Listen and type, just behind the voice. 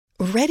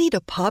Ready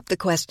to pop the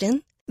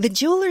question? The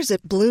jewelers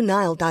at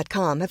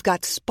BlueNile.com have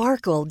got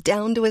sparkle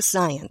down to a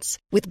science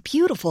with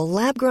beautiful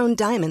lab-grown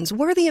diamonds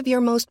worthy of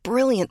your most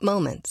brilliant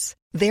moments.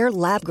 Their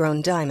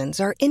lab-grown diamonds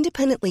are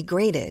independently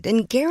graded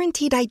and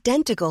guaranteed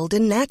identical to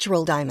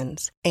natural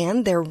diamonds,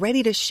 and they're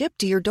ready to ship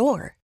to your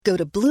door. Go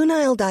to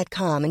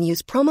BlueNile.com and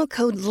use promo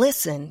code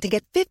LISTEN to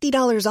get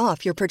 $50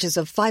 off your purchase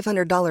of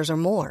 $500 or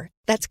more.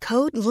 That's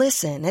code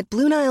LISTEN at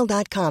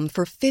BlueNile.com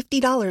for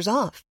 $50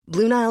 off.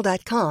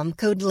 BlueNile.com,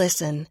 code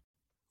LISTEN.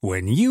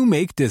 When you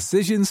make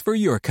decisions for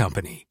your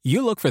company,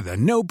 you look for the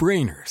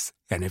no-brainers.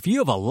 And if you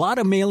have a lot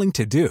of mailing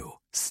to do,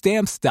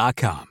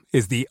 Stamps.com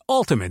is the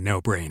ultimate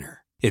no-brainer.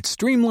 It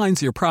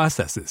streamlines your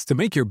processes to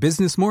make your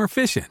business more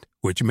efficient,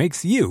 which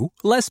makes you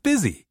less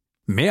busy.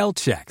 Mail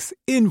checks,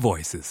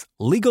 invoices,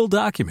 legal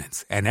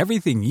documents, and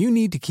everything you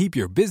need to keep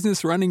your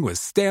business running with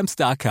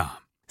Stamps.com.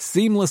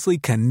 Seamlessly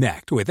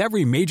connect with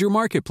every major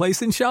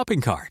marketplace and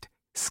shopping cart.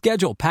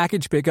 Schedule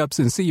package pickups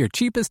and see your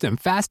cheapest and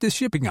fastest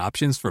shipping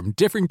options from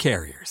different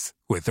carriers.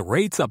 With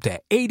rates up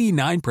to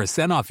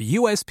 89% off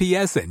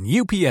USPS and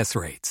UPS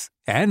rates.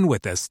 And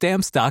with the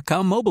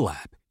Stamps.com mobile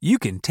app, you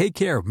can take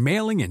care of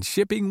mailing and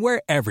shipping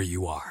wherever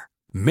you are.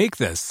 Make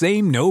the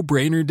same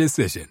no-brainer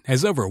decision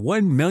as over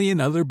 1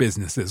 million other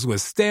businesses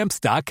with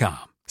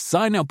Stamps.com.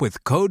 Sign up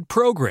with code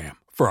PROGRAM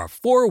for a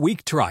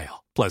 4-week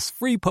trial, plus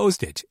free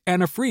postage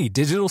and a free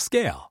digital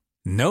scale.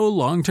 No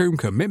long-term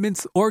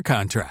commitments or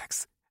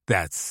contracts.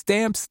 That's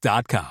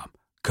Stamps.com.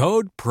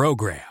 Code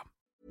PROGRAM.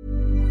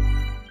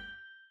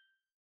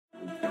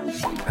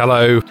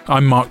 Hello,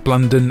 I'm Mark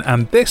Blunden,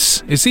 and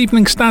this is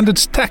Evening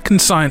Standard's Tech and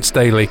Science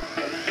Daily.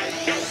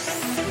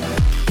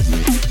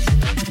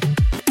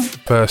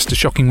 First, a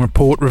shocking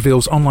report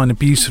reveals online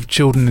abuse of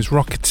children is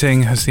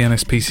rocketing as the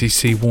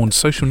NSPCC warns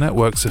social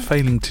networks are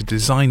failing to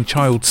design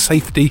child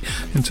safety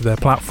into their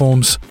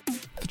platforms.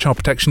 The child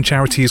protection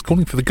charity is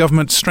calling for the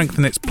government to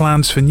strengthen its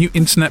plans for new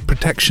internet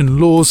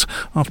protection laws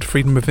after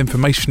freedom of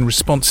information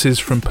responses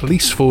from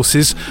police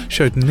forces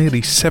showed a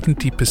nearly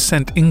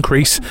 70%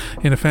 increase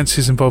in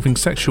offences involving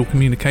sexual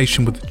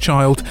communication with a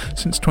child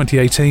since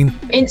 2018.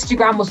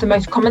 Instagram was the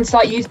most common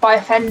site used by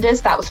offenders.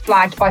 That was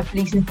flagged by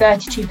police in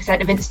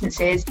 32% of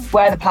instances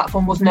where the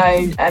platform was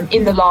known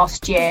in the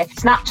last year.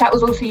 Snapchat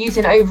was also used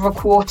in over a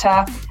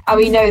quarter. And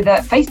we know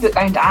that Facebook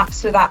owned apps,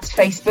 so that's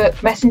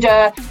Facebook,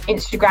 Messenger,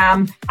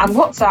 Instagram and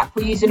WhatsApp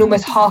were used in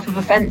almost half of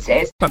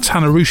offences. That's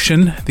Hannah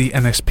Rushin, the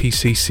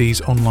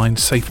NSPCC's online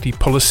safety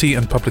policy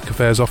and public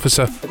affairs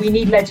officer. We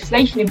need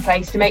legislation in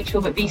place to make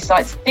sure that these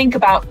sites think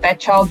about their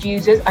child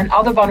users and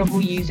other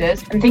vulnerable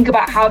users and think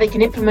about how they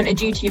can implement a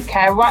duty of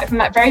care right from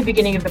that very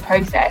beginning of the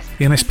process.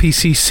 The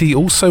NSPCC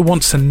also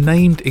wants a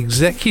named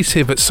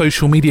executive at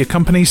social media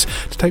companies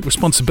to take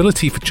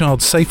responsibility for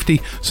child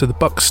safety so the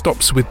buck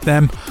stops with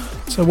them.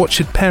 So what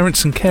should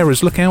parents and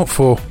carers look out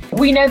for?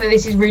 We know that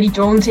this is really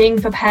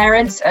daunting for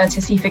parents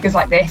to see figures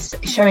like this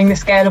showing the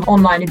scale of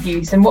online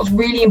abuse. And what's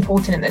really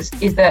important in this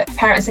is that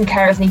parents and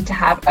carers need to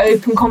have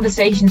open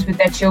conversations with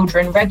their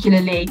children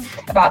regularly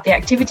about the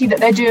activity that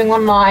they're doing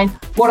online.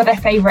 What are their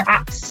favourite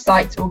apps,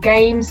 sites or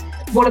games?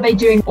 What are they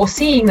doing or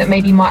seeing that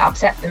maybe might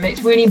upset them?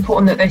 It's really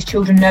important that those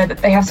children know that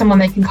they have someone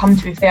they can come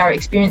to if they are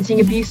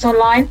experiencing abuse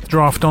online. The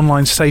draft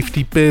online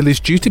safety bill is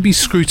due to be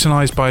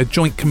scrutinised by a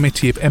joint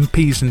committee of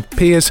MPs and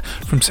peers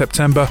from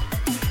September.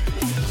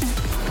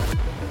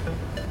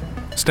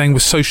 Staying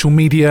with social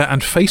media,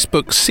 and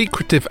Facebook's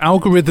secretive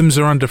algorithms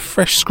are under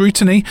fresh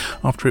scrutiny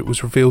after it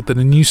was revealed that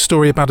a news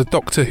story about a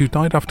doctor who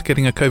died after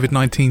getting a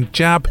COVID-19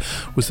 jab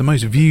was the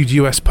most viewed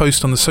US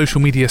post on the social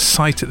media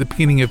site at the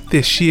beginning of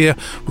this year,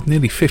 with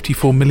nearly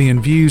 54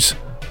 million views.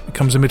 It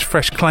comes amid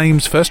fresh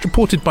claims, first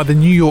reported by the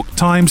New York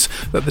Times,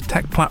 that the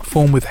tech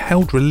platform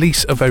withheld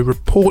release of a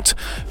report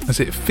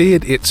as it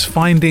feared its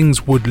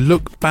findings would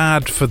look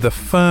bad for the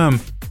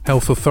firm.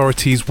 Health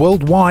authorities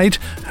worldwide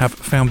have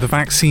found the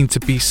vaccine to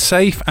be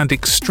safe and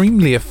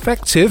extremely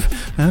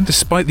effective, and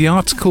despite the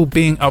article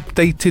being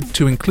updated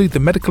to include the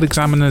medical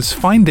examiner's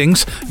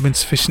findings of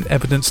insufficient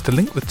evidence to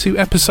link the two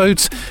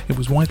episodes, it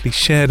was widely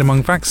shared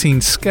among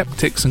vaccine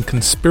skeptics and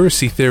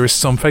conspiracy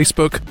theorists on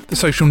Facebook. The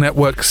social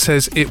network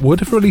says it would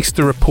have released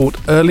the report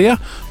earlier,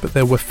 but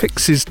there were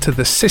fixes to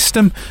the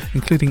system,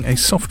 including a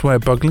software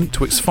bug linked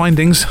to its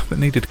findings that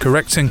needed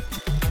correcting.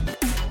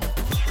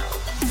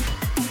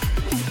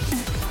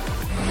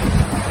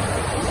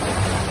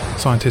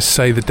 Scientists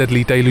say the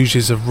deadly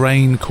deluges of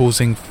rain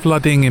causing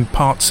flooding in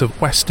parts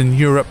of Western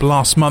Europe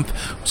last month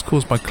was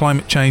caused by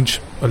climate change.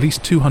 At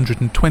least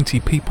 220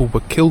 people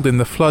were killed in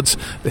the floods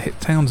that hit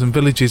towns and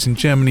villages in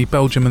Germany,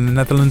 Belgium and the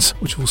Netherlands,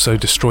 which also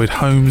destroyed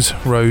homes,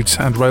 roads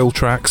and rail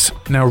tracks.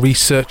 Now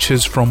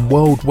researchers from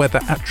World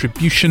Weather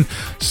Attribution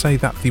say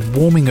that the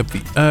warming of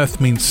the Earth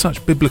means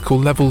such biblical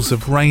levels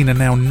of rain are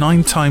now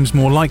 9 times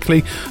more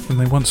likely than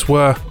they once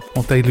were,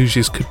 while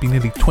deluges could be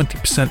nearly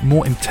 20%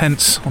 more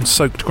intense on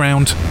soaked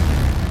ground.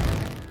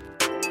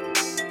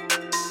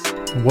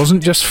 It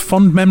wasn't just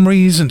fond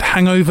memories and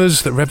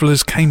hangovers that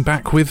revellers came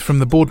back with from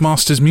the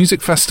Boardmasters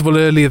Music Festival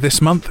earlier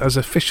this month, as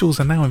officials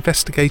are now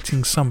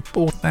investigating some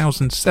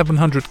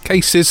 4,700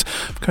 cases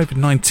of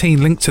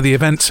COVID-19 linked to the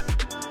event.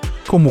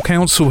 Cornwall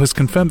Council has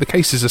confirmed the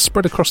cases are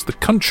spread across the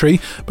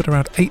country, but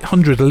around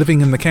 800 are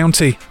living in the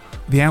county.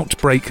 The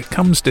outbreak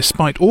comes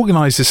despite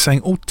organisers saying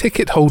all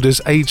ticket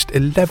holders aged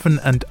 11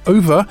 and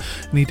over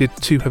needed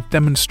to have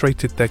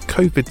demonstrated their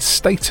COVID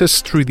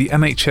status through the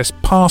NHS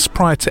Pass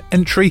prior to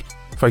entry.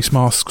 Face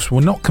masks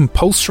were not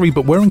compulsory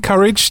but were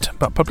encouraged,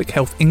 but Public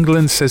Health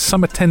England says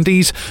some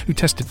attendees who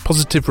tested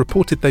positive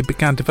reported they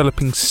began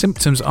developing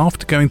symptoms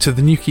after going to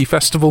the Newquay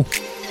Festival.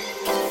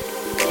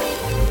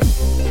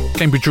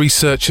 Cambridge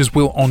researchers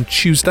will on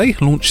Tuesday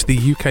launch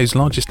the UK's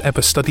largest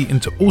ever study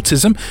into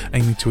autism,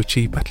 aiming to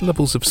achieve better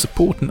levels of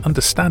support and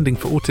understanding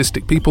for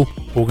autistic people.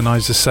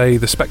 Organisers say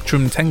the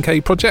Spectrum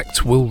 10K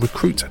project will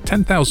recruit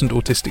 10,000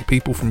 autistic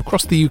people from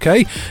across the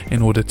UK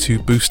in order to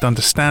boost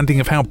understanding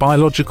of how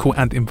biological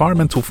and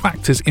environmental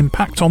factors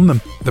impact on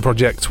them. The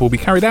project will be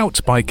carried out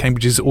by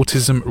Cambridge's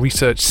Autism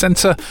Research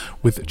Centre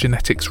with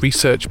genetics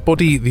research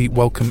body the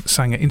Wellcome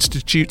Sanger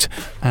Institute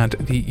and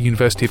the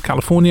University of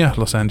California,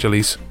 Los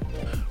Angeles.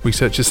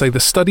 Researchers say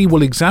the study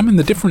will examine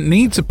the different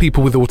needs of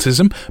people with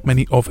autism,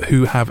 many of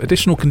who have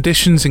additional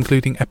conditions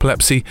including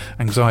epilepsy,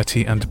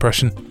 anxiety and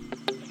depression.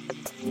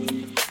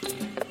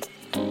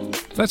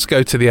 Let's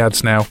go to the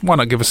ads now. Why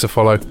not give us a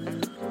follow?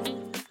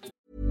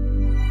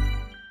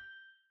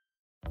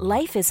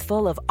 Life is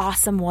full of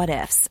awesome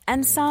what-ifs,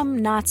 and some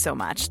not so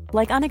much,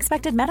 like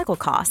unexpected medical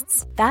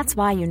costs. That's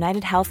why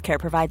United Healthcare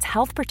provides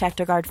Health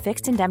Protector Guard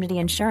fixed indemnity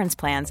insurance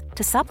plans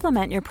to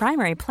supplement your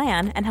primary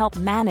plan and help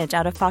manage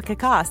out-of-pocket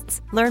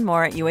costs. Learn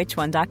more at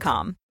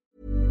uh1.com.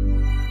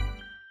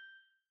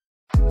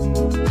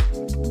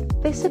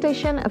 This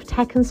edition of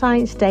Tech and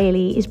Science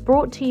Daily is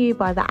brought to you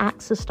by the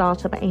AXA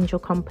Startup Angel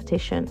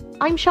Competition.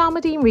 I'm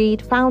Sharmadean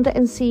Reid, founder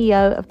and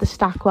CEO of The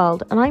Stack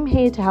World, and I'm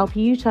here to help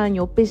you turn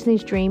your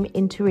business dream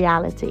into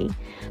reality.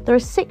 There are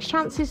 6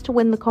 chances to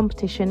win the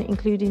competition,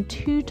 including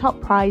 2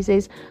 top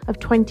prizes of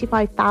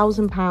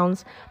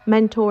 £25,000,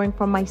 mentoring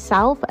from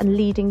myself and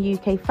leading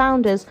UK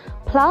founders,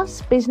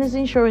 plus business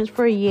insurance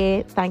for a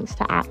year thanks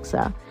to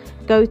AXA.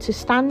 Go to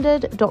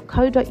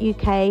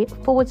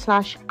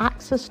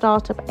standard.co.uk/AXA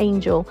Startup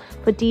Angel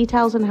for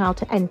details on how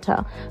to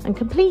enter and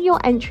complete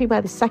your entry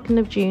by the 2nd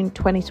of June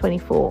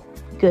 2024.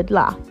 Good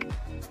luck.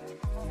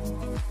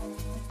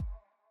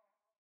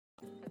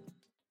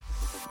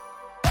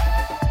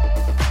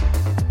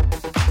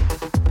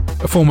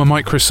 A former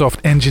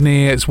Microsoft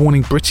engineer is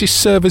warning British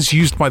servers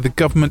used by the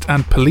government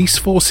and police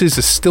forces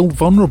are still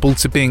vulnerable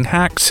to being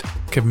hacked.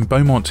 Kevin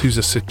Beaumont, who's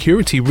a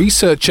security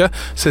researcher,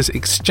 says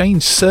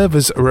Exchange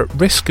servers are at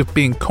risk of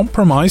being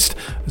compromised,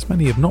 as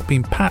many have not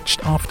been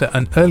patched after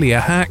an earlier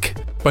hack.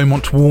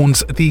 Beaumont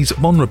warns these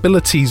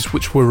vulnerabilities,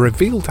 which were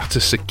revealed at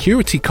a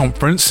security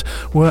conference,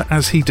 were,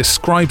 as he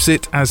describes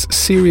it, as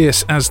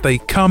serious as they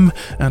come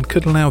and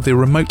could allow the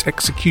remote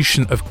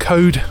execution of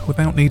code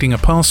without needing a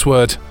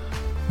password.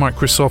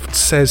 Microsoft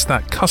says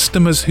that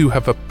customers who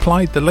have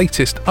applied the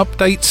latest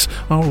updates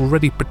are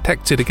already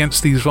protected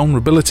against these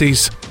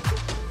vulnerabilities.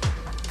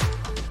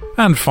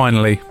 And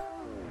finally,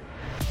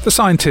 the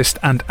scientist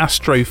and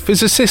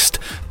astrophysicist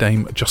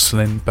Dame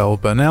Jocelyn Bell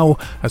Burnell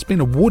has been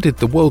awarded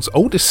the world's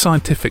oldest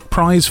scientific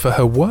prize for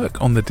her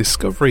work on the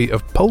discovery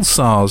of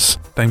pulsars.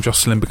 Dame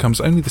Jocelyn becomes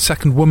only the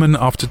second woman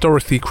after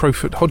Dorothy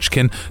Crowfoot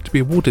Hodgkin to be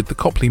awarded the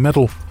Copley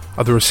Medal.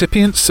 Other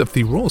recipients of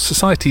the Royal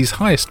Society's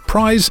highest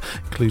prize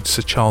include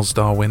Sir Charles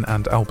Darwin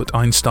and Albert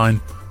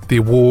Einstein. The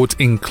award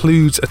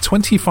includes a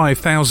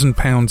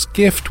 £25,000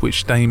 gift,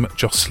 which Dame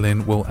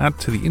Jocelyn will add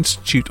to the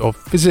Institute of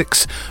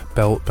Physics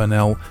Bell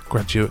Burnell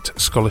Graduate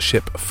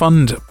Scholarship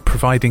Fund,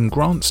 providing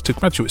grants to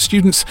graduate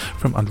students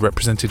from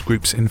underrepresented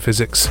groups in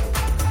physics.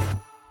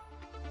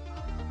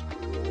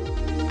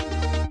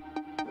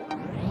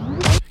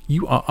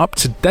 You are up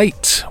to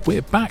date.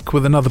 We're back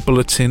with another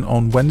bulletin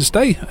on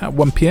Wednesday at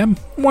 1 p.m.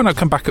 Why not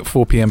come back at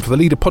 4 p.m. for the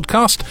Leader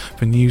podcast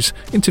for news,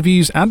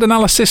 interviews and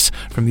analysis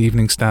from the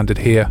Evening Standard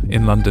here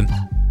in London.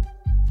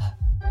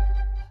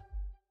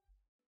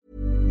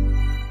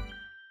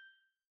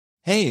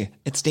 Hey,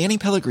 it's Danny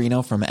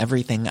Pellegrino from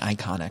Everything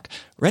Iconic.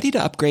 Ready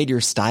to upgrade your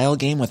style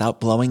game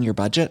without blowing your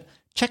budget?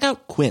 Check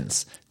out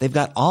Quince. They've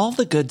got all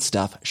the good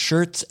stuff,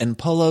 shirts and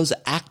polos,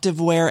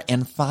 activewear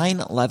and fine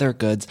leather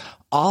goods,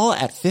 all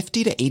at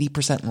 50 to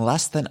 80%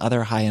 less than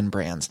other high-end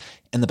brands.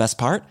 And the best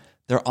part?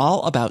 They're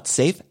all about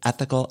safe,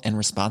 ethical, and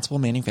responsible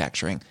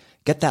manufacturing.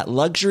 Get that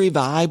luxury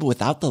vibe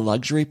without the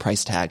luxury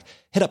price tag.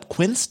 Hit up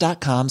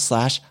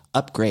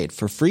quince.com/upgrade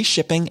for free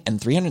shipping and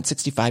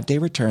 365-day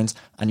returns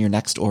on your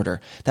next order.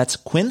 That's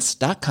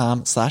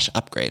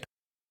quince.com/upgrade.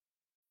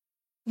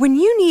 When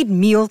you need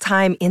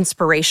mealtime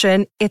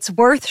inspiration, it's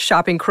worth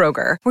shopping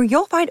Kroger, where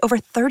you'll find over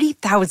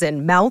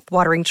 30,000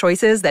 mouth-watering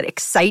choices that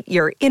excite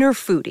your inner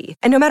foodie.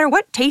 And no matter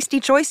what tasty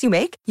choice you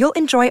make, you'll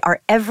enjoy our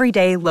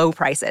everyday low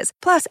prices,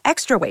 plus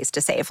extra ways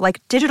to save,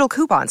 like digital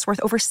coupons worth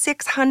over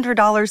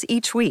 $600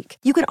 each week.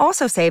 You can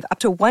also save up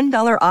to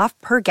 $1 off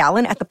per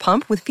gallon at the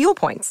pump with fuel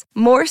points.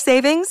 More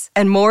savings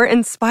and more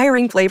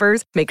inspiring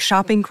flavors make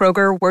shopping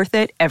Kroger worth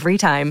it every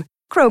time.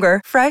 Kroger,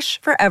 fresh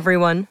for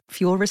everyone.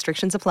 Fuel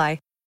restrictions apply.